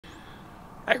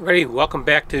Hi everybody, welcome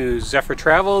back to Zephyr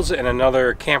Travels and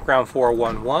another Campground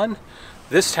 411.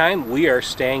 This time we are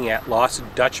staying at Lost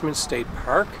Dutchman State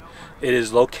Park. It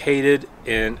is located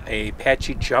in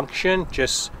Apache Junction,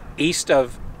 just east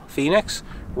of Phoenix,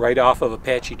 right off of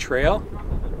Apache Trail.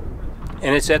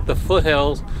 And it's at the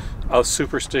foothills of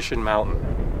Superstition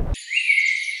Mountain.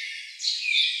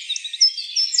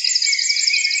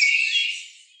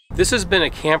 This has been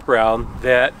a campground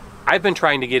that I've been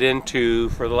trying to get into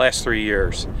for the last 3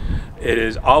 years. It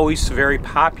is always very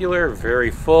popular,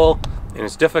 very full, and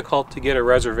it's difficult to get a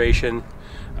reservation,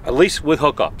 at least with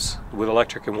hookups, with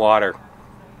electric and water.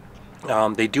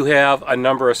 They do have a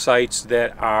number of sites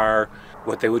that are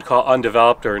what they would call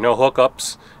undeveloped or no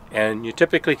hookups, and you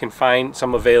typically can find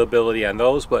some availability on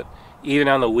those, but even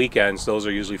on the weekends, those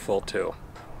are usually full too.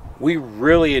 We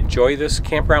really enjoy this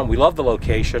campground. We love the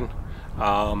location.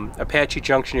 Apache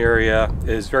Junction area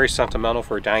is very sentimental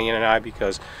for Diane and I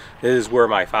because it is where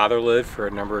my father lived for a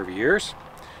number of years,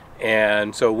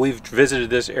 and so we've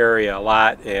visited this area a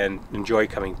lot and enjoy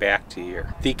coming back to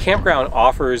here. The campground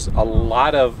offers a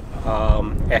lot of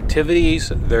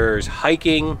activities. There's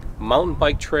hiking, mountain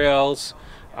bike trails,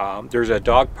 there's a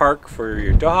dog park for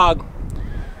your dog.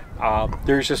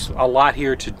 There's just a lot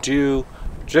here to do.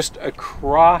 Just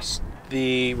across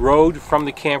the road from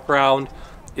the campground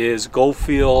is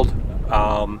Goldfield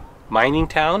mining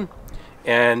town,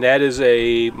 and that is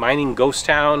a mining ghost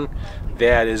town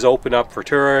that is open up for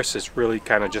tourists. It's really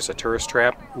kind of just a tourist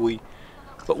trap.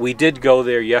 But we did go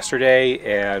there yesterday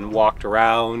and walked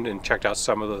around and checked out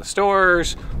some of the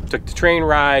stores, took the train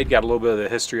ride, got a little bit of the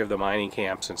history of the mining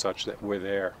camps and such that were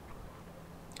there,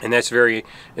 and that's very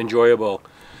enjoyable.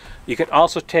 You can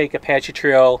also take Apache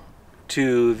Trail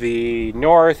to the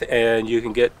north and you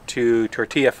can get to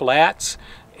Tortilla Flats,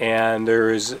 and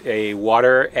there's a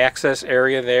water access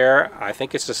area there. I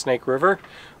think it's the Snake River,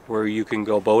 where you can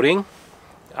go boating,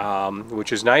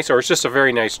 which is nice, or it's just a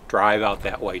very nice drive out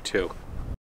that way too.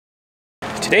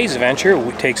 Today's adventure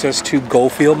takes us to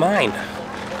Goldfield Mine.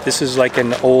 This is like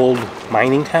an old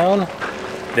mining town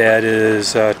that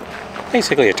is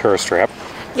basically a tourist trap.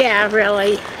 Yeah,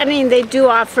 really. I mean, they do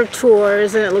offer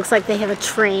tours, and it looks like they have a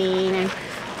train and,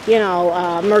 you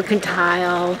know,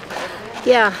 mercantile.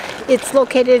 Yeah, it's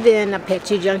located in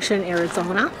Apache Junction,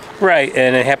 Arizona. Right,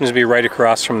 and it happens to be right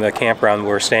across from the campground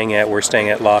we're staying at. We're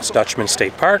staying at Lost Dutchman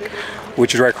State Park,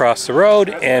 which is right across the road,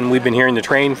 and we've been hearing the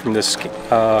train from this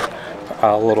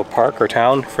little park or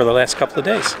town for the last couple of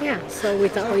days. Yeah, so we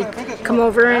thought we'd come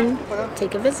over and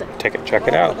take a visit. Check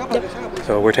it out. Yep.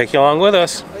 So we're taking you along with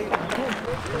us.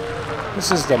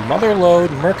 This is the Motherlode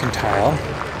Mercantile.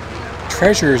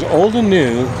 Treasures old and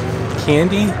new,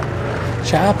 candy,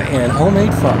 shop, and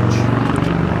homemade fudge.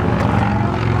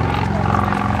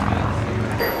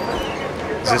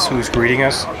 Is this who's greeting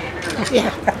us?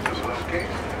 Yeah.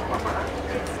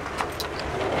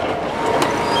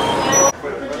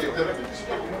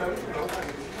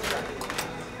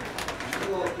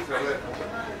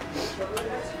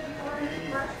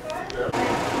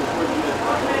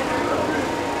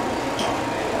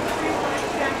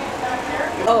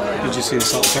 Oh, yeah. Did you see the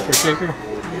salt and pepper shaker?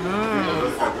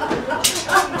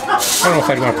 I don't know if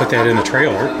I'd want to put that in the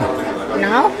trailer.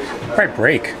 No? Probably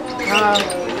break.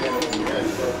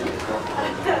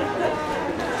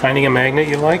 Finding a magnet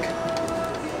you like?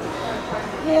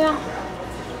 Yeah.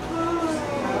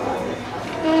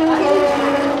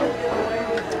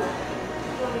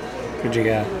 What'd you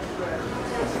got?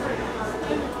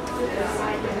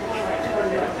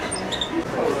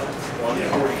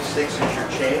 $146 is your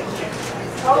change.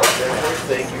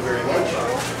 Thank you very much.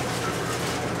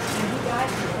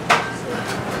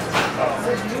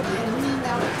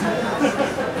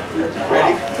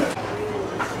 Ready?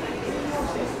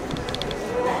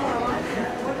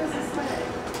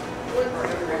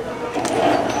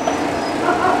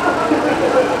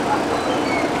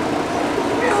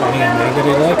 Finding a magnet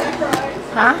you like?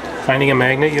 Huh? Finding a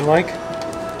magnet you like?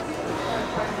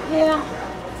 Yeah.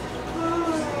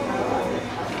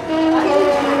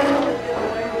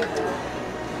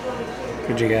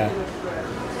 What'd you got?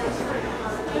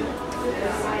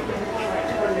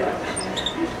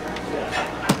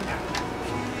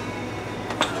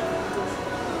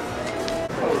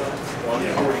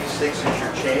 is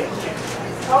your change.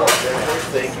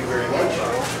 Thank you very much.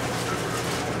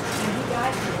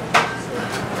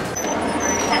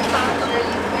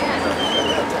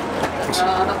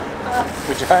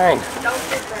 What'd you find?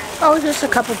 Oh, just a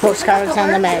couple postcards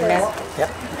on the magnet. Yep.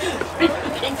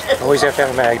 Always have to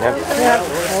have a magnet. Yep,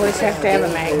 always have to have a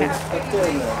magnet.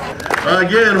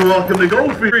 Again, welcome to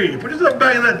Goldfield. We're just up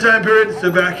back in that time period,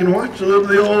 sit back and watch a little of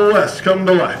the old West come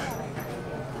to life.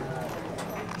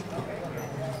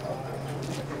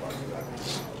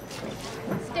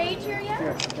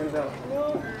 Been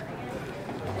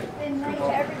nice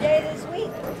every day this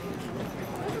week.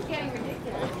 This is getting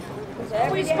ridiculous. Are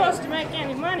we supposed to make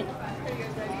any money?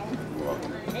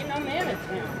 Ain't no minutes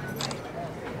now.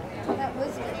 That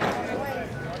was it.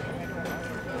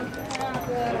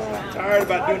 I'm tired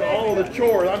about doing all of the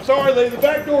chores. I'm sorry, lady, the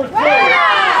back door's closed. No!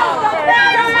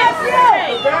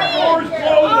 The back door's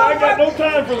closed and I got no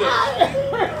time for this.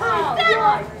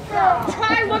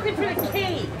 Try looking for the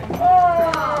key.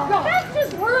 That's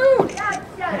just rude.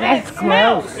 That's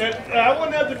gross. I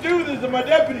wouldn't have to do this if my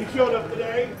deputy showed up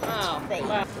today. Oh,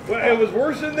 Well, it was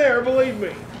worse in there, believe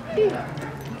me.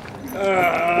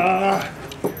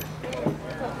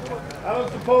 I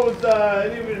don't suppose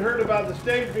any of you heard about the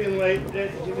stage being late.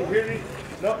 Did you hear me?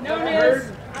 No, No, never miss.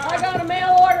 heard? I got a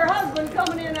mail order husband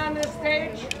coming in on this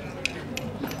stage.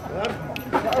 I'm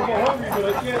hungry, but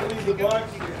I can't leave the box.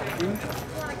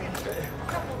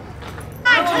 I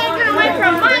can't get away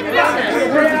from my business.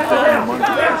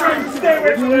 Stay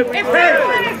away from that.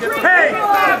 Hey,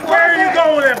 where are you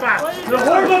going with that box? The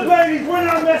horse ladies, we're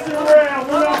not messing around.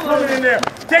 We're not coming in there.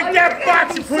 Take that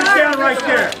box and put it down right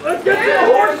there. Let's get to the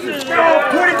horses. No,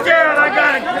 put it down. I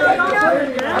got it.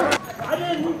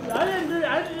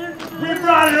 We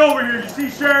brought it over here, you see,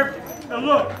 Sheriff? Now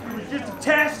look, it was just a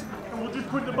test, and we'll just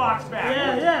put the box back.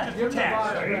 Yeah. Just a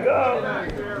test. There you go.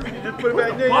 Just put it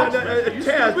back there. A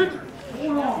test.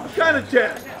 What kind of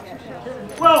test?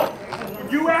 Well, when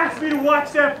you asked me to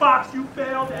watch that box, you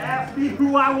failed to ask me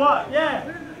who I was.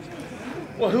 Yeah.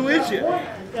 Well, who is you?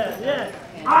 Yeah.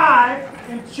 I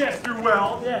am Chester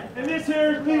Wells, and this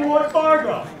here is Leroy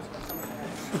Fargo.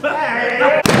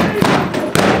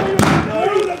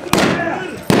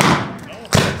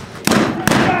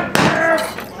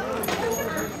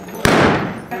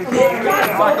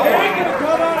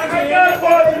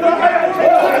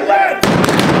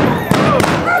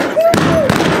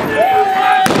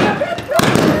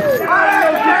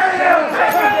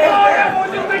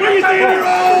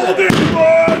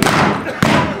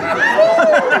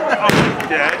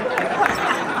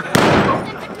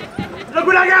 Look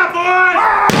what I got, boys!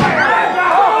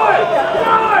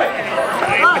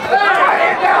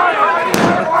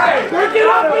 Get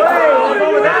up!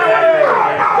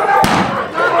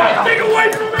 Take away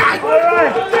from me!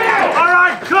 All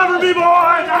right, cover me,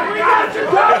 boys! We got you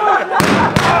covered!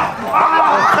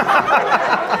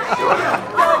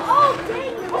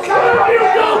 You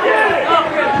go get it!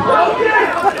 Go get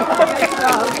it!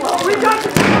 We got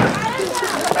you!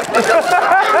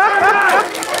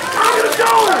 How you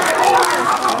doing?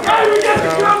 Hey, we got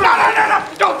you covered! No!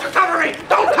 Don't cover me!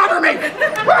 Don't cover me!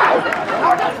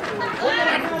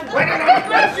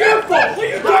 That's your fault! What are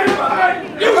you talking about?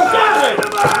 You said it!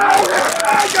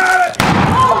 I got it!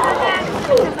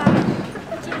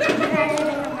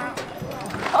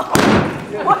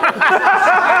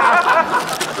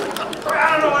 I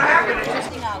don't know what happened.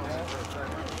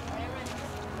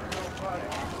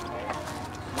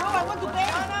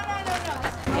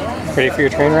 Ready for your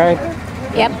train ride?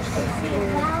 Yep.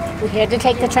 We're here to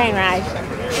take the train ride.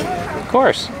 Of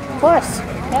course. Of course.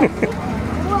 Yep.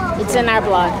 It's in our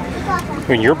blood.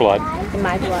 In your blood. In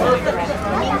my blood.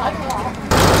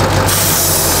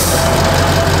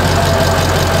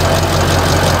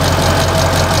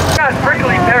 Got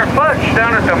prickly pear fudge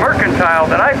down at the Mercantile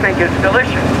that I think is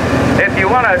delicious. If you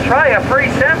want to try a free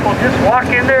sample, just walk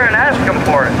in there and ask them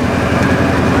for it.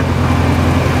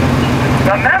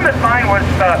 The Mammoth Mine was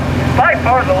by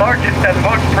far the largest and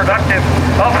most productive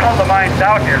of all the mines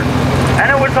out here.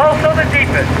 And it was also the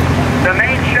deepest. The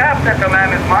main shaft at the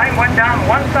Mammoth Mine went down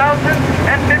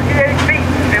 1,058 feet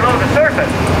below the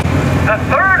surface. The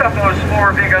third of those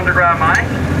four big underground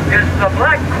mines is the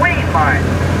Black Queen Mine.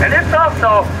 And it's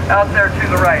also out there to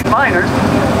the right. Miners,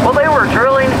 well, they were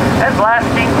drilling and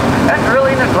blasting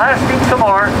some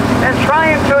more and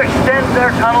trying to extend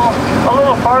their tunnel a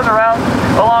little farther out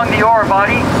along the ore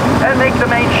body and make the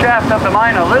main shaft of the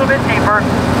mine a little bit deeper,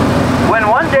 when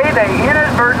one day they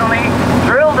inadvertently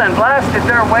drilled and blasted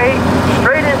their way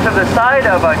straight into the side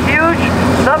of a huge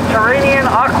subterranean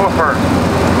aquifer,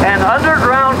 an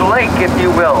underground lake, if you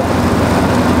will.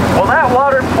 Well, that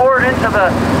water poured into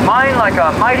the mine like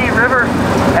a mighty river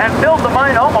and filled the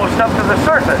mine almost up to the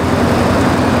surface.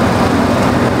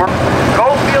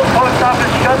 Goldfield post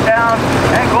office shut down,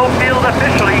 and Goldfield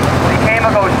officially became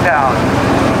a ghost town.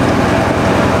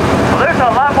 Well, there's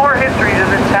a lot more history to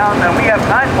this town than we have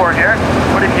time for here,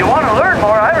 but if you want to learn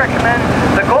more, I recommend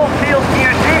the Goldfield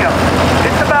Museum.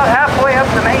 It's about halfway up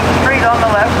the main street on the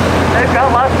left. They've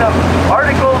got lots of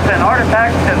articles and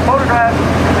artifacts and photographs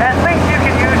and things you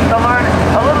can use to learn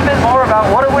a little bit more about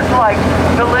what it was like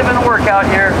to live and work out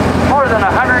here more than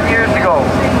 100 years ago.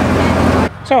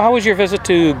 So how was your visit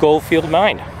to Goldfield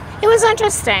Mine? It was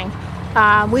interesting.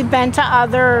 We've been to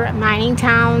other mining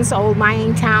towns, old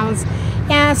mining towns,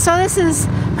 and so this is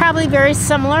probably very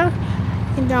similar.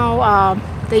 You know,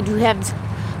 they do have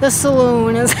the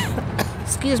saloon,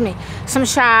 excuse me, some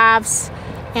shops,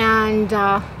 and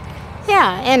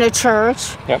yeah, and a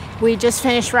church. Yep. We just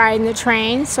finished riding the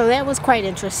train, so that was quite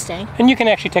interesting. And you can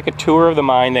actually take a tour of the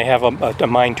mine. They have a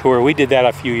mine tour. We did that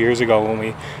a few years ago when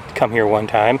we come here one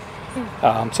time.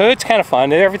 So it's kind of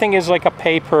fun. Everything is like a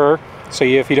pay per. So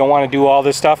if you don't want to do all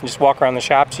this stuff and just walk around the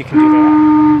shops, you can do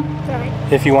that.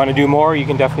 Right. If you want to do more, you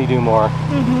can definitely do more.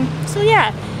 So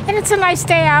yeah, and it's a nice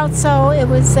day out, so it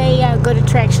was a good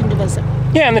attraction to visit.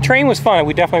 Yeah, and the train was fun.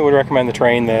 We definitely would recommend the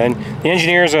train. The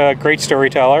engineer is a great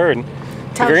storyteller and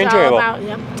very enjoyable.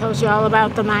 Tells you all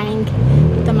about the mining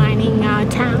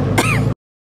town.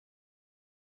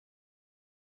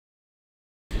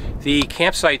 The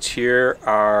campsites here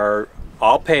are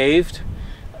all paved.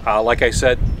 Like I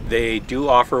said, they do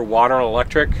offer water and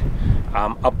electric.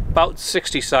 About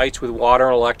 60 sites with water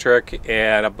and electric,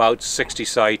 and about 60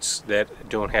 sites that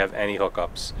don't have any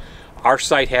hookups. Our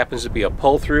site happens to be a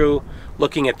pull-through.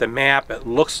 Looking at the map, it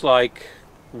looks like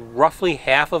roughly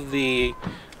half of the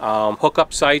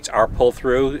hookup sites are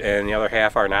pull-through and the other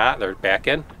half are not. They're back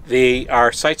in.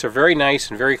 Our sites are very nice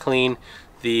and very clean.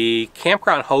 The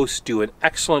campground hosts do an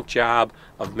excellent job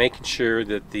of making sure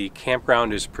that the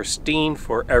campground is pristine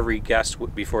for every guest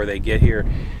before they get here.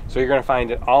 So you're going to find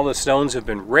that all the stones have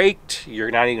been raked. You're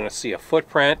not even going to see a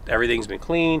footprint. Everything's been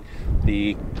clean.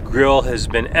 The grill has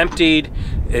been emptied.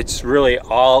 It's really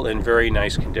all in very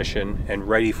nice condition and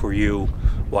ready for you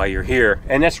while you're here.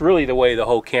 And that's really the way the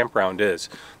whole campground is.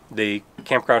 The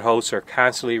campground hosts are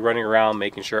constantly running around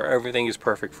making sure everything is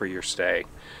perfect for your stay,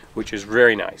 which is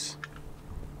very nice.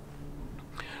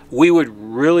 We would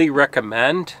really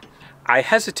recommend, I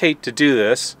hesitate to do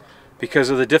this because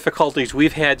of the difficulties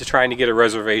we've had to trying to get a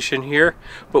reservation here,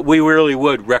 but we really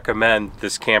would recommend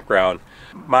this campground.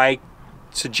 My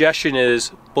suggestion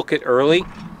is book it early.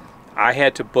 I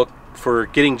had to book for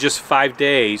getting just 5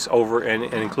 days over and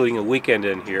including a weekend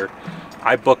in here.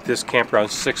 I booked this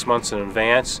campground 6 months in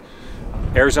advance.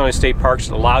 Arizona state parks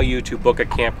allow you to book a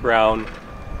campground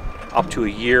up to a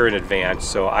year in advance,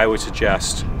 so I would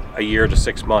suggest a year to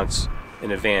 6 months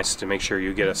in advance to make sure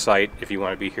you get a site if you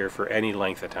want to be here for any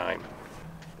length of time.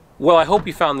 Well, I hope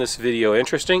you found this video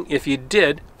interesting. If you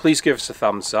did, please give us a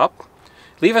thumbs up.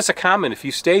 Leave us a comment if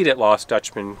you stayed at Lost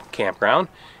Dutchman Campground,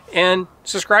 and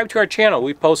subscribe to our channel.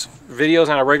 We post videos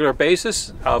on a regular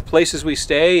basis of places we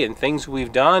stay and things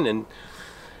we've done, and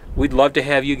we'd love to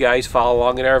have you guys follow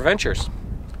along in our adventures.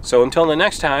 So until the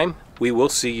next time, we will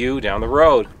see you down the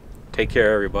road. Take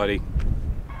care, everybody.